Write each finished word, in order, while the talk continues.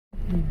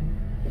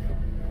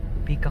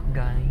peacock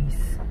guys.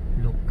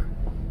 Look.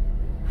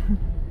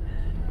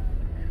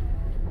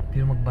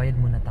 Pero magbayad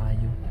muna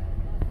tayo.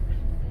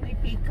 May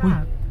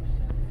peacock.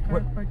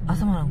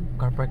 Asa mo ang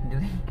car park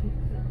dito?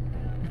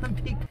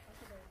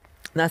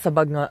 Nasa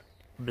bag nga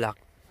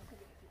black.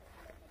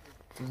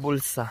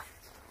 Bulsa.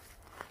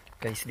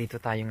 Guys,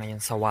 dito tayo ngayon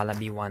sa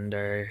Wallaby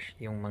Wonder.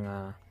 Yung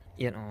mga,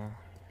 yan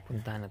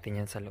puntahan natin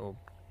yan sa loob.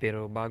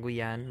 Pero bago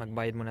yan,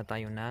 magbayad muna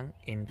tayo ng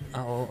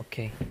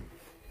okay.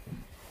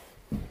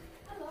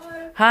 Hello.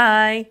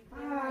 Hi!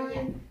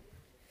 Hi.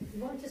 You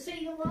want to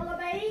see the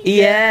wallaby?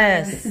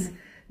 Yes!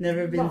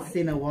 Never been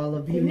seen a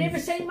wallaby. You've never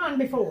seen one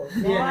before?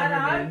 Yeah,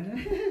 Right.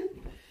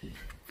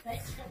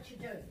 That's what you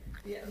do.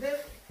 Yeah,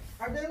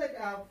 are they like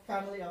a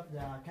family of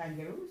the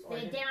kangaroos? Or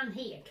They're down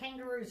here.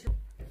 Kangaroos.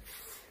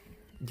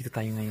 Dito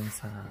tayo ngayon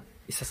sa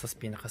isa sa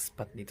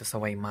pinaka-spot dito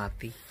sa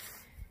Waimate.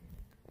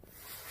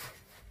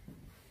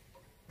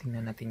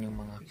 Tingnan natin yung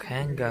mga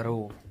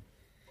kangaroo.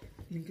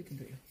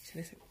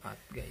 At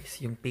guys,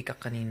 yung peacock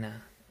kanina,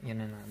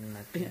 yan na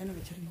natin.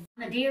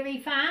 A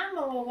dairy farm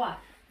or what?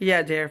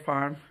 Yeah, dairy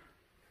farm.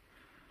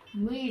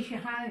 Where's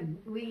your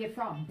home? Where you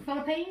from?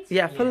 Philippines?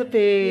 Yeah, You're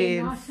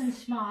Philippines. nice and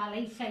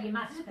smiley, so you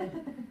must be.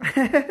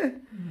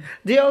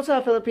 Do you also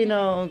have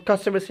Filipino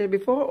customers here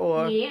before,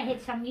 or? Yeah, I had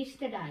some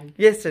yesterday.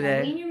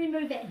 Yesterday. When you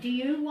remove that, do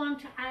you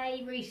want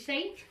a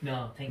receipt?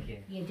 No, thank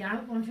you. You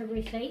don't want a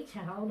receipt,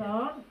 so hold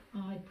on.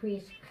 I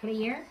press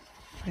clear.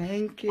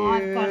 Thank you.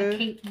 I've got to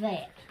keep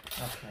that.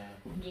 Okay.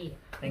 Yeah.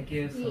 Thank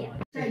you so Yeah.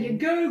 much. So you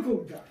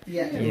Googled it.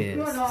 Yeah. Yes.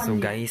 Good on So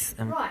you. guys,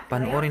 Right,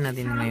 panoorin well,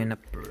 natin so- ngayon na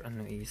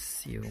is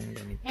yung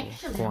ganito,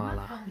 Actually, I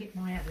koala. can't get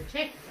my other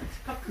check.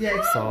 Yeah.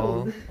 It's So,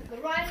 The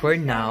right for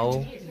hand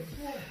now, is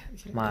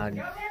warm.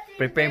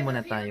 mag-prepare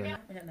muna tayo.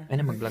 Ay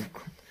na, mag-vlog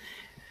ko.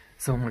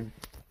 So,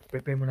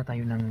 mag-prepare muna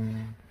tayo ng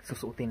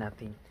susuotin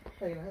natin.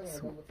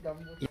 So,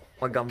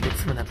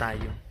 mag-gambuts muna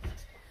tayo.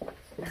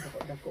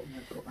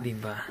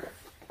 Diba?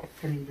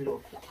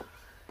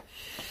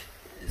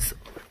 So,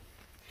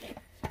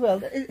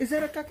 Well, is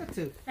that a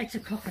cockatoo? It's a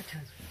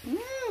cockatoo.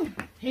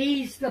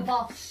 He's the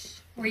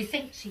boss, or he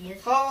thinks he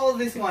is. How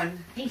old is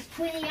one? He's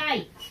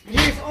 28.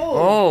 Years old.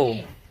 oh!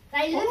 Yeah.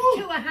 They live Oh.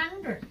 to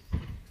 100.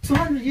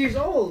 200 years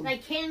old. They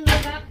can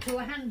live up to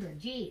 100,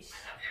 yes.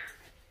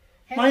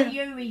 How are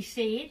you, he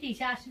said.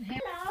 He's asking how.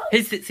 Hello.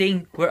 He's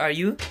saying, where are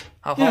you?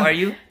 How are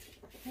you?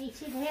 He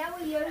said, how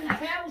are you? He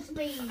tells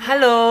me.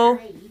 Hello.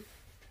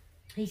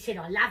 He said,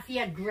 I love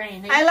you,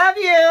 Granny. I love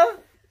you.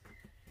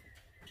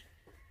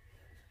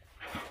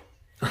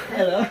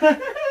 Hello.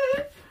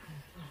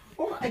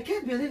 Oh, I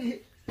can't believe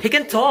it. He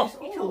can talk.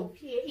 He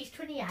talks, yeah, he's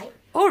 28.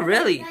 Oh,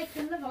 really? They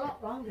can live a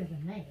lot longer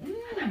than that.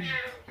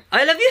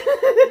 I love you.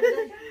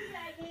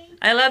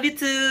 I love you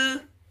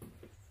too.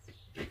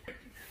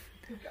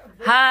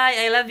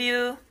 Hi, I love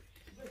you.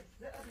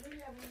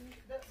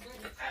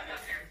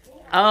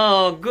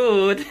 Oh,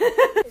 good.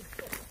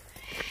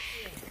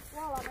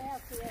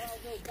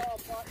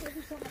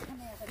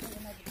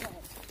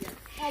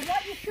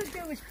 What you should do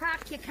is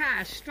park your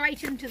car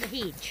straight into the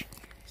hedge.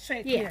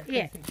 Straight Yeah,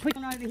 here. yeah. Put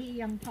one over here,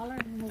 young fella.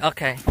 And we'll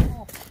Okay.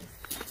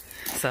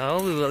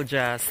 So we will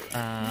just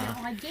Now,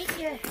 I get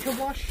you to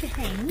wash your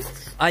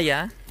hands.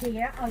 yeah.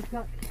 Here, I've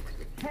got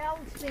towels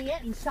there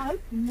and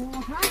soap and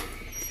water.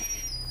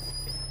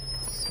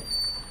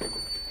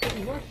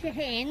 You wash your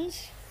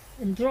hands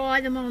and dry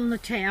them on the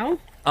towel.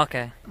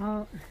 Okay.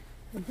 I'll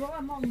dry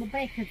them on the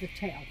back of the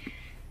towel.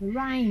 The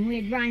rain,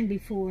 we had rain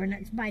before and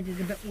it's made it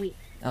a bit wet.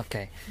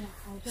 Okay. Now,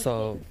 I'll just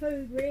So- get the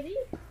food ready.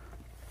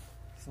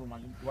 So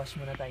mag-wash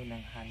muna tayo ng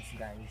hands,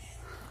 guys.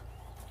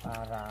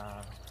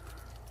 Para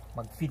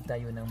mag-feed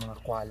tayo ng mga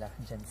koala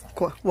dyan sa...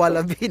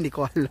 Wallaby, hindi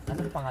koala.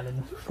 Anong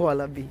pangalan mo?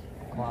 Wallaby.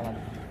 Koala.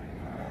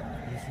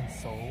 Using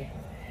soap.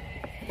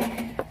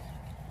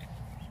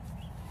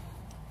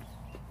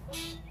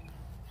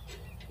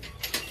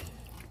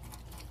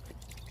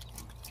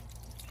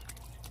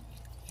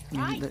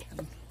 Right.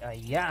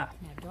 Yeah.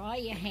 Now dry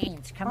your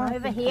hands. Come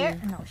over here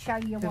and I'll show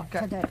you what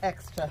to do.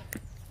 Extra.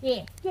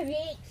 Yeah, give you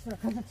extra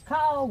because it's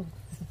cold.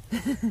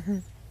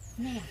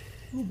 Now,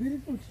 you're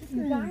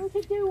going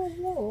to do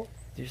a walk.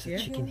 There's a Yeah.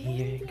 chicken Your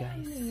here, wing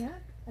down guys.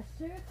 there, a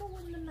circle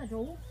in the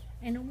middle,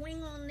 and a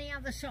wing on the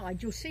other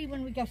side. You'll see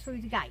when we go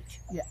through the gate.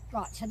 Yeah.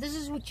 Right, so this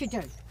is what you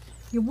do.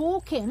 You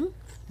walk in,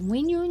 and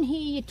when you're in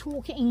here, you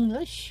talk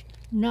English.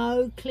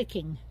 No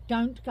clicking.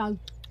 Don't go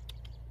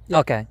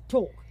Okay.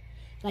 talk.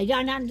 They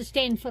don't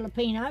understand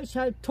Filipino,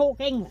 so talk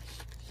English.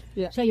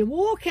 Yeah. So you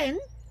walk in,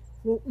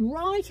 walk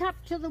right up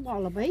to the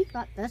wallaby,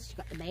 like this. You've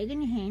got the bag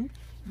in your hand.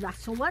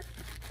 Rustle it,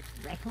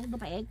 rattle the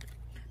bag,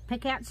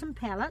 pick out some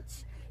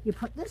pellets. You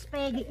put this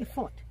bag at your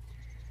foot,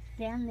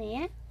 down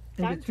there.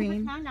 In Don't tip it,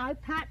 between? no,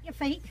 part your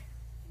feet.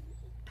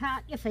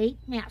 Part your feet.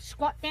 Now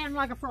squat down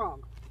like a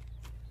frog.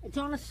 It's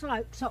on a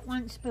slope so it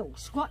won't spill.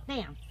 Squat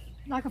down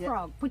like a Yep.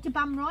 frog. Put your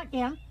bum right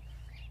down.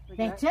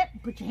 That's it.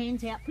 Put your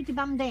hands out. Put your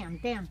bum down.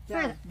 Down.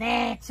 Further.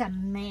 That's a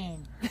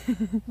man.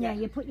 Now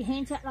you put your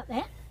hands out like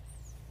that,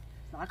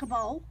 like a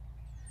bowl.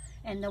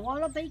 And the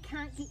wallaby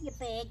can't get your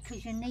bag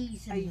because your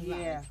knees in the road.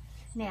 Yeah.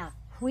 Now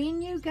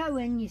when you go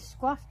in, you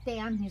squat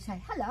down, you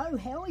say, hello,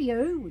 how are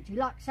you? Would you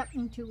like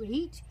something to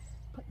eat?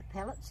 Put the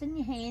pellets in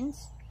your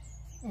hands,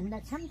 and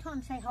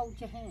sometimes they hold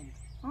your hand.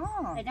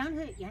 Oh. They don't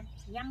hurt you.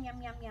 Yum,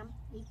 yum, yum, yum.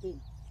 Eat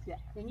them. Yeah.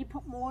 Then you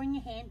put more in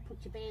your hand, put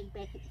your bag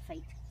back at your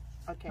feet.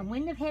 Okay. And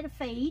when they've had a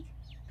feed,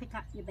 pick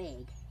up your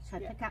bag. So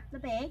Yeah. pick up the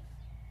bag.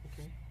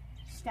 Okay.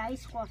 Stay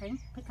squatting.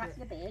 Pick up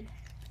your bag.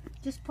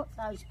 Just put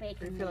those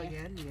back in Refill there.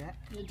 again, yeah.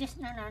 You just,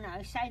 no.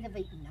 Say they've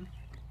eaten them.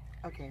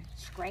 Okay.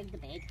 Scrag the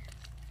bag.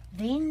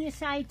 Then you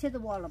say to the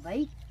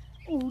wallaby,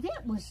 oh,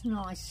 that was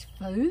nice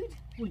food.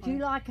 Would you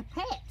like a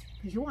pat?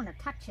 Because you want to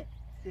touch it.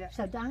 Yeah.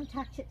 So don't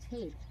touch its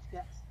head.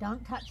 Yeah.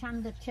 Don't touch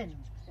under chin.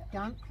 Yeah.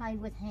 Don't play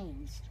with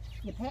hands.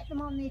 You pat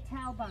them on their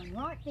tailbone,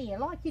 right there,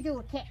 like you do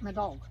a cat and a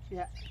dog.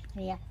 Yeah.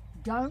 There.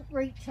 Don't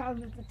reach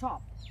over the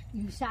top.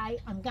 You say,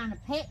 I'm going to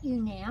pat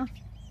you now,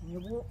 and you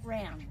walk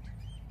round.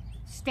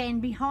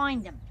 Stand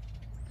behind him.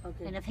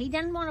 Okay. And if he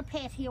doesn't want a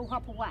pat, he'll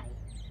hop away.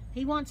 If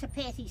he wants a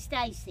pat, he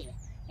stays there.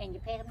 And you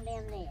pat him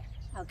down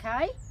there.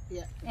 Okay?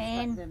 Yeah.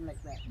 And them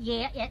like that.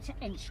 yeah,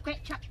 and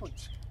scratch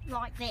upwards.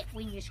 Like that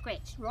when you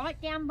scratch.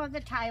 Right down by the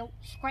tail,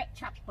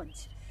 scratch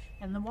upwards.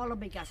 And the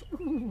wallaby goes,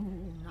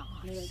 ooh,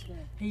 nice.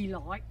 He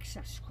likes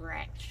a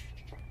scratch.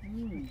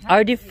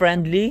 Are they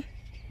friendly?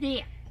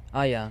 There.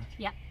 Oh yeah.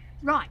 Yeah.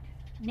 Right.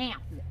 Now,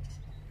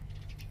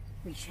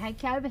 we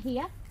shake over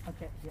here.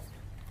 Okay. Yeah.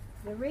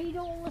 You read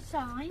all the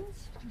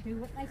signs, do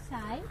what they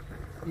say,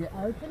 Yeah.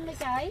 open the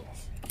gate,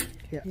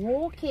 Yeah.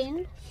 walk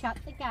in, shut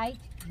the gate,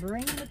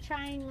 bring the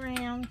chain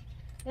round,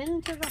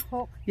 into the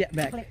hook, Yeah,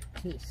 back. click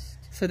test.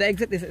 So the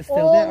exit is still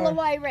All there? the Or?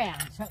 way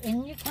round. So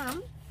in you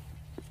come,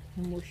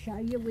 and we'll show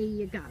you where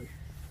you go.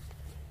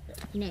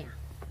 Now,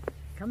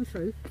 come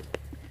through.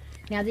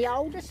 Now the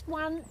oldest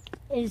one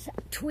is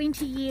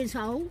 20 years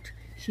old.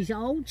 She's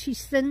old,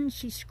 she's thin,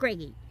 she's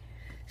scraggy.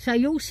 So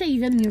you'll see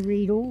them, you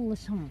read all the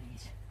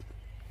signs.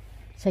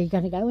 So you're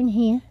going to go in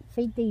here,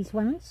 feed these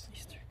ones.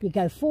 You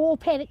go 4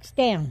 paddocks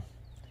down,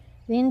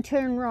 then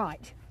turn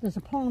right. There's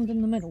a pond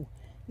in the middle.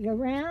 You go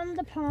round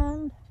the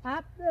pond,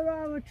 up the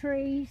row of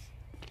trees,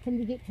 till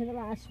you get to the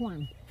last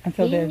one.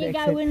 Until Then there's you the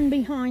go exit. in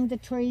behind the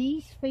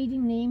trees,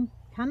 feeding them,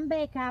 come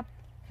back up,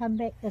 come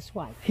back this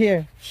way.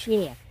 Here.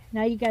 Yeah.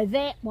 Now you go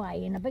that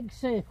way in a big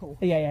circle.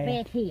 Yeah.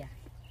 Back here.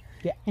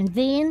 Yeah. And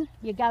then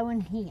you go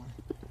in here.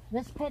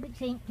 This paddock's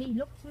empty,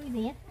 look through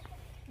there,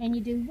 and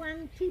you do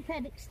 1, 2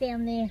 paddocks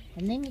down there,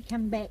 and then you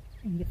come back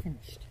and you're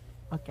finished.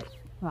 Okay.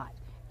 Right.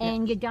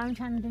 And you don't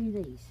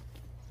undo these.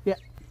 Yeah.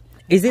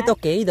 Is it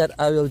okay that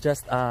I will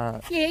just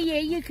Yeah,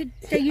 you could.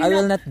 Do you I not,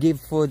 will not give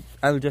food.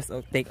 I will just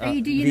take a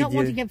do you video. not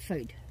want to give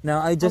food? No,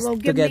 I just Well,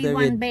 give me together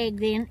one with bag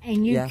then,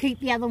 and you Yeah.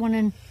 keep the other one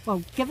in.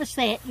 Well, give us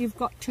that. You've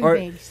got 2 or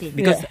bags then.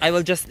 because I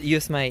will just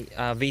use my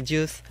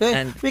videos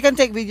and we can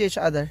take video each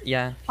other.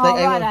 yeah. Oh, Like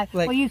I will, right.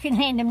 like- Well, you can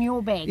hand them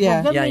your bag.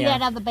 Yeah. Well, give Yeah, me yeah.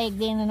 that other bag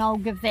then, and I'll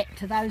give that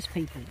to those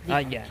people.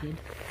 There, Yeah. kid.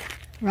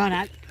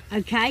 Righto.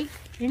 Okay.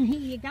 In here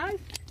you go.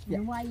 Yeah.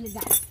 And away you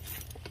go.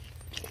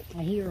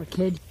 I hear a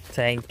kid.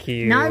 Thank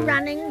you. No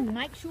running.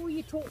 Make sure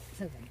you talk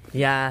to them.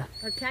 Yeah.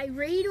 Okay.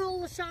 Read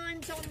all the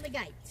signs on the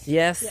gates.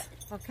 Yes.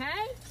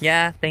 Okay.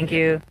 Yeah. Thank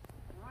you.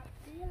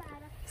 See you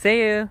later. See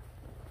you.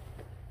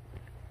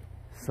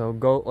 So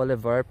go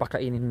Oliver,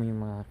 pakainin mo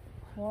yung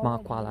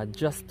mga koala.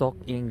 Just talk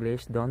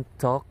English, don't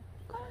talk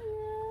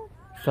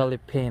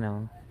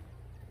Filipino.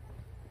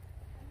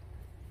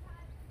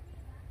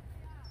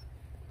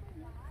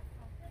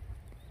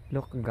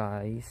 Look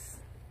guys,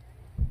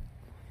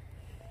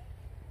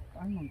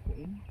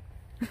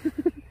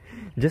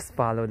 just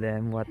follow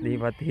them. What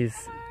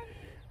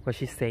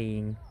she's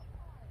saying.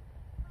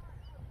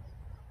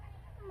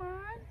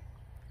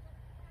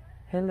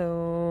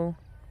 Hello.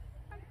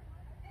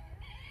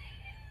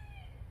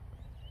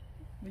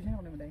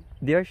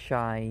 They're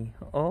shy.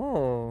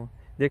 Oh,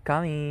 they're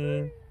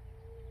coming.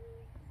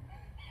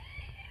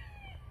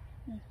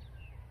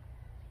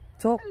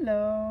 Talk.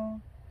 Hello.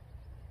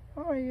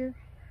 How are you?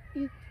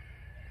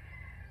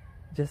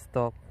 Just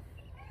talk.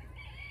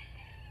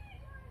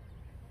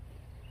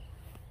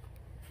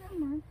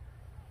 Come on.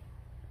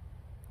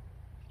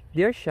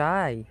 They're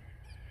shy.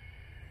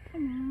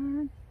 Come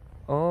on.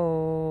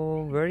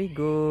 Oh, very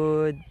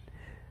good.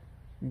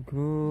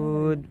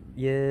 Good.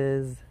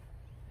 Yes.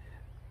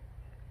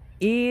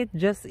 Eat.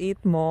 Just eat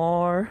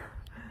more.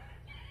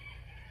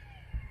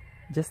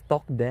 Just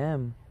talk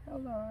them.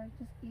 Hello.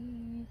 Just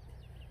eat.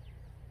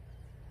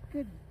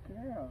 Good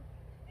girl.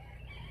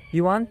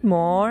 You want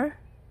more?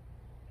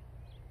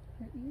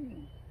 You're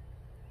eating.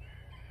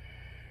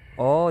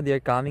 Oh, they're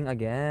coming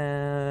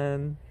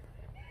again.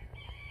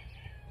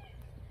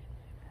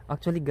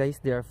 Actually, guys,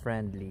 they are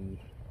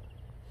friendly.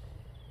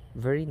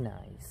 Very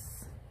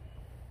nice.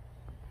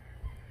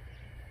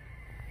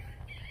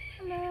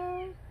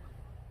 Hello.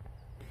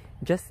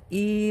 Just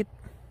eat.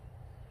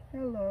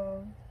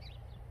 Hello.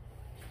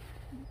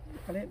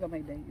 Kali ka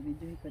may day.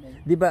 Video ko day.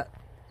 Di ba?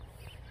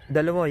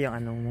 Dalawa yung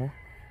ano mo?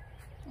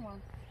 Come on.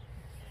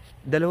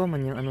 Dalawa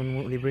man yung ano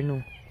mo, libre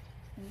no?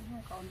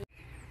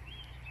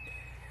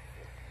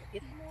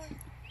 Eat more.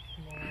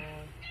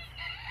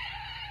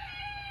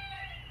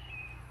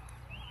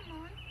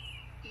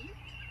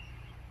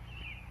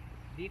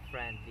 Be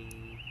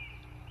friendly.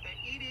 They're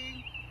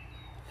eating.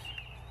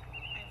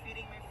 I'm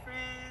feeding my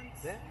friends.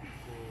 Very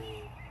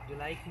good. You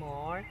like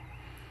more?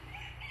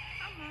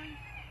 Come on.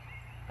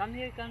 Come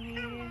here, come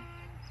here.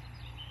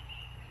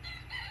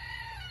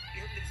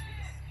 Eat this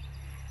piece.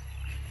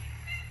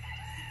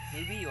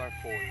 Maybe you are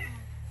full.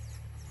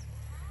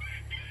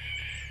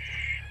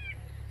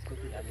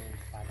 Ikuti ano yung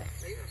espada.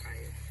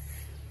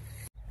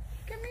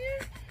 Come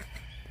here.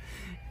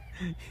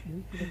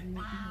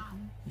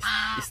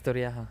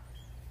 Istorya ha.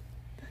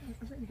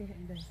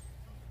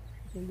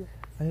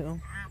 Ayun oh.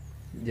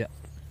 Yeah.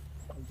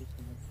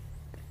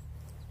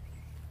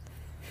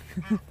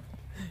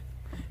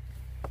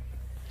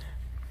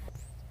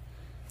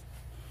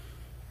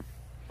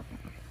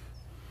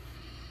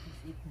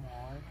 Eat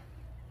more.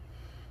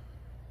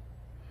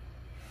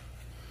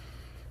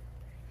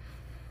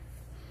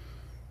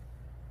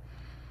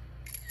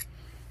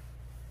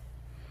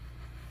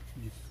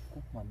 Diyos ko,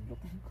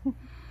 mandok.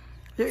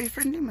 Yung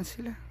friendly man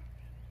sila.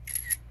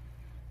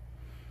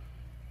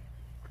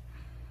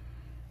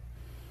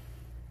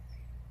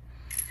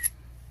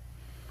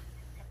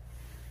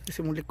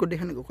 Kasi mong likod ay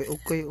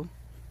nag-ukay-ukay oh.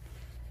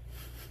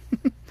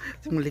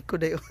 Kasi mong likod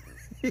ay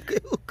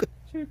ukay-ukay.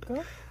 Sure ka?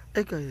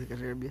 Ay kaya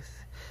ka-nervous.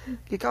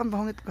 Kaya ka ang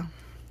bahungit ka.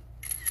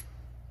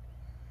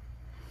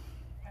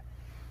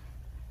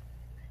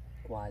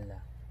 Koala.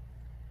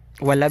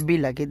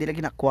 Wallaby lagi, di lagi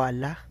na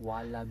koala.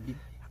 Wallaby.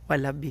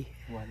 Wallaby.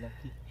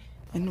 Wallaby.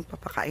 Ano,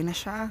 papakain na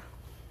siya.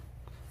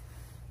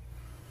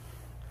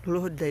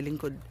 Luluhod dahil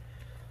lingkod.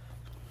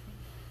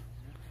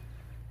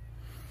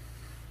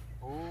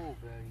 Oh,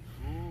 very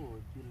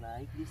good. You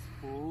like this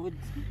food?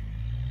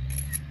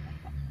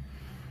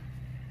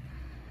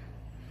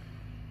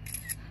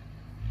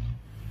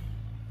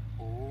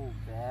 Oh,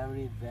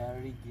 very,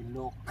 very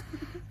gilok.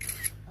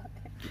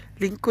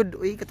 Lingkod,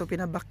 uy, kato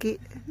pinabaki.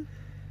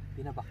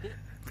 Pinabaki?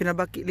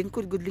 Pinabaki,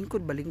 lingkod, good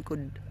lingkod ba, lingkod.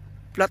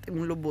 Flat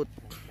imong lubot.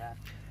 Like that.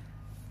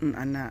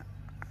 Ana,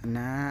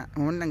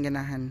 mo nang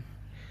ganahan.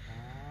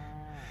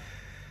 Ah.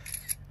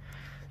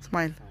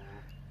 Smile. So,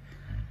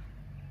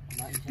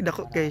 kumain siya ng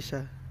Dako kay marami.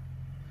 siya.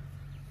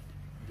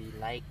 They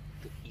like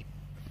to eat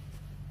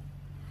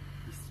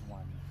this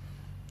one.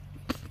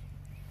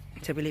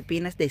 Sa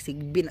Pilipinas, dahil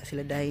sigbi na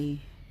sila dahil.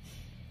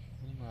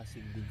 Yung mga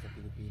sigbin sa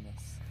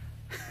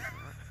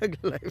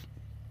Pilipinas.Ag-live.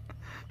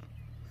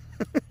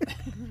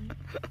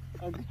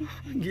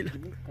 Gila.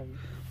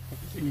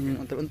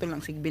 Untol-untol lang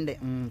sigbin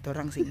dahil.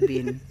 Torang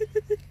sigbin.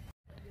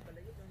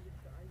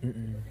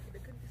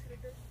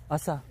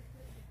 Asa?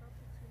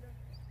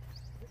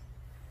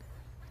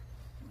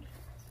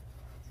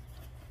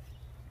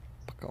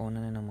 Pagkauna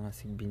na ng mga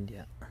sigbin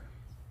diya.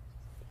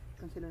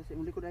 Kan sila sa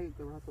imong likod ay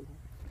karatol ha.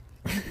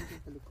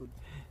 Sa likod.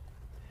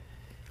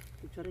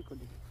 Sa likod.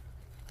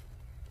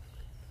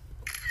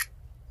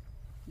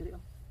 Diri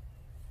oh.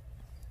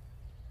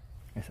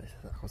 Isa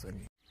ako sa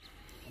ni.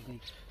 Okay.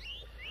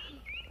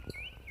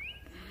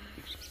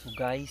 So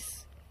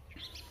guys,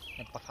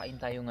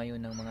 nagpakain tayo ngayon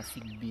ng mga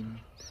sigbin.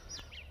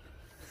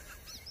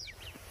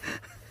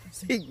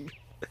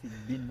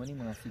 Sigbin mo ni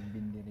mga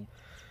sigbin diri.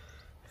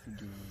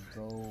 Sige,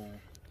 go.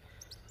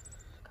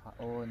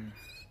 Kaon.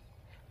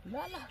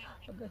 Lala.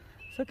 Okay.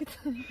 Sakit.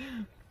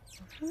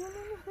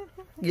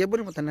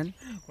 Giyabon mo tanan.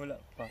 Wala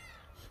pa.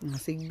 Mga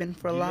sigbin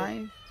for Gilok.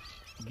 life.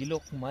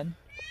 Gilok man.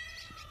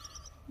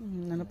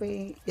 Ano pa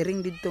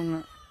iring dito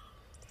nga.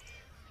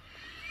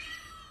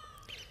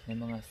 May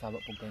mga saba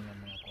po kayo ng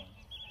mga kuwan.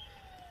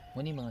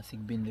 Muni mga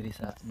sigbin diri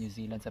sa New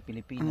Zealand, sa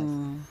Pilipinas.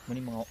 Muni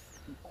mga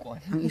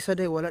kuwan. Ang isa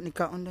day wala ni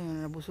kaon day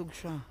nabusog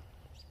siya.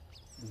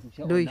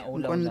 Siya, Doy,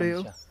 naulaw kuwan lang doy,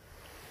 oh. siya.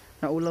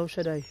 Naulaw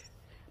siya day.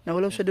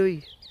 Naulaw siya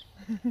doy.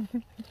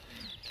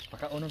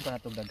 Pakaunon pa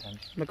na itong daghan.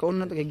 Nagkaon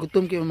na to kay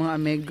gutom kay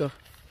mga omega.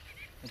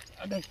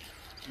 Agay.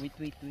 Wait.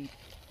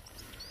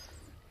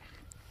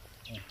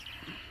 Oh.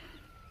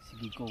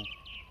 Sige, go.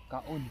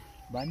 Kaon.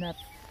 Banat.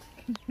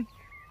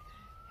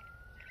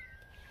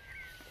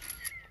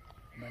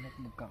 Banat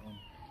mo kaon.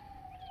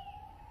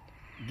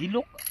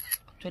 Gilok.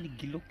 Actually,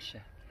 gilok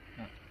siya.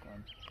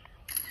 Kaon.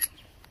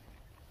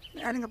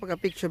 Ano nga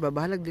pagka-picture ba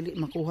bahalag dili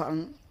makuha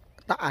ang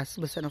taas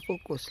basta na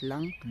focus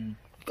lang.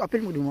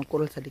 Apil mo di mo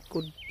makural sa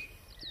likod.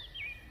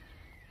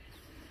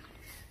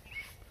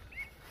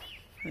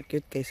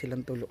 Cute kay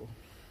silang tulo.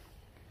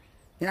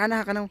 Yan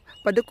ana ka nang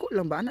paduko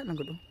lang ba ana lang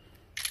gud.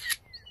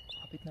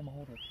 Kapit na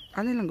mahurot.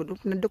 Ano lang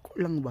gud, naduko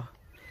lang ba?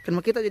 Kan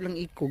makita di lang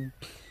ikog.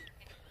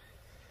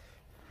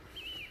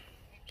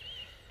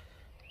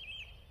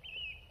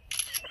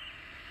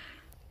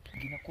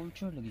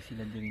 Gina-culture lagi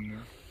sila diri niya.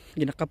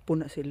 Ginakapo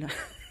na sila.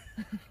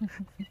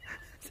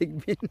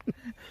 Sigbin.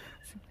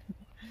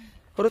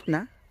 Hurot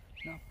na?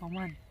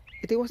 Napaman.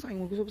 Itiwas na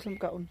kayo gusto sa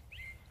kaon.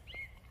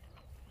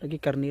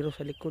 Lagi karniro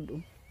sa likod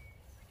oh.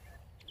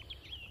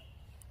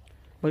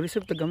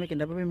 Mag-reserve ta gamay kay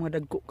dapat may mga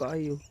dagko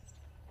kaayo.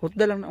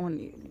 Hotda lang naman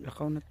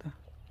lakaw na ta.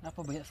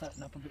 Napabaya sa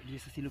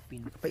sa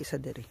silupin. Pa isa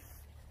diri.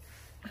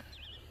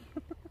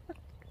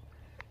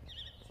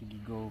 Sige,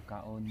 go,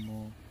 kaon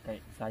mo.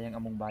 Kay sayang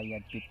among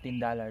bayad, $15.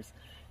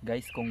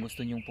 Guys, kung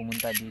gusto nyong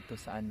pumunta dito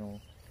sa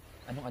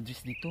Anong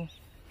address dito?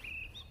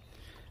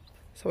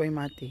 Sa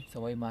Waimate. Sa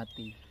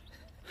Waimate.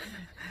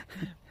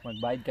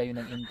 Magbayad kayo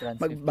ng entrance.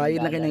 Magbayad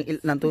na kayo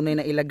ng tunay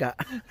na ilaga.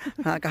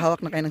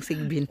 Nakakahawak na kayo ng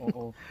sigbin.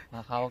 Oo,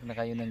 makakahawak na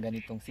kayo ng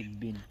ganitong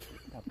sigbin.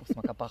 Tapos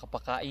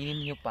makapakainin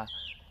nyo pa.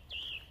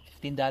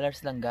 $15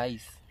 lang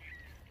guys.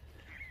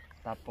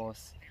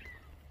 Tapos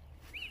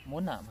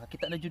muna,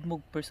 makakita na jud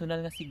mo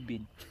personal nga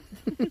sigbin.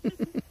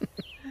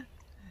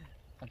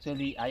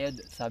 Actually, ayaw,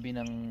 sabi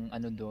ng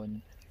ano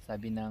doon,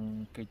 sabi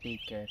ng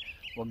caretaker,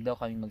 wag daw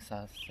kami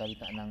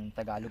magsasalita ng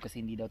Tagalog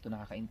kasi hindi daw to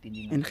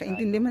nakakaintindi ng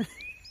Nakaintindi man.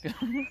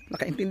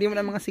 Nakaintindi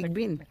man ang mga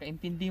sigbin.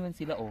 Nakaintindi man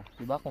sila, oh.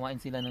 Diba? Kumain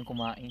sila ng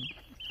kumain.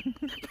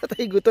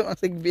 Patay gutom ang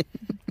sigbin.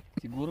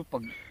 Siguro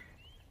pag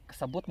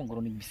kasabot mo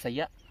gurunig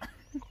Bisaya.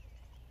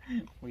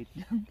 Wait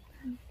lang.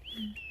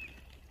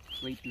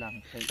 Wait lang.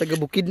 Taga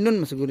bukid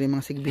nun, masiguro yung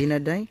mga sigbina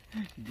day.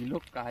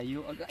 Gilok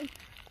kayo agay.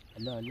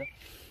 Ala.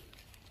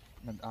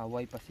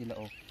 Nag-away pa sila,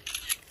 oh.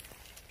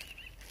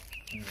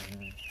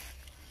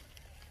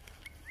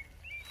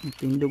 Ang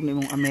tindog na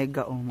yung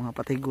amega, oh, mga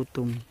patay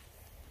gutom.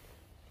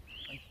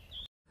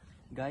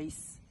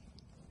 Guys,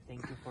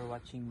 thank you for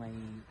watching my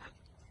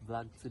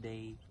vlog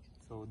today.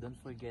 So don't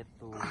forget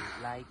to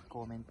like,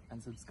 comment,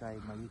 and subscribe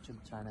my YouTube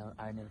channel,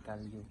 Arnel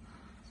Calio.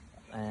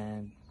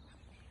 And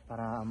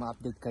para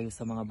ma-update kayo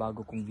sa mga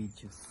bago kong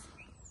videos.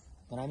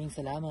 Maraming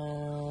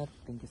salamat.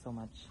 Thank you so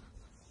much.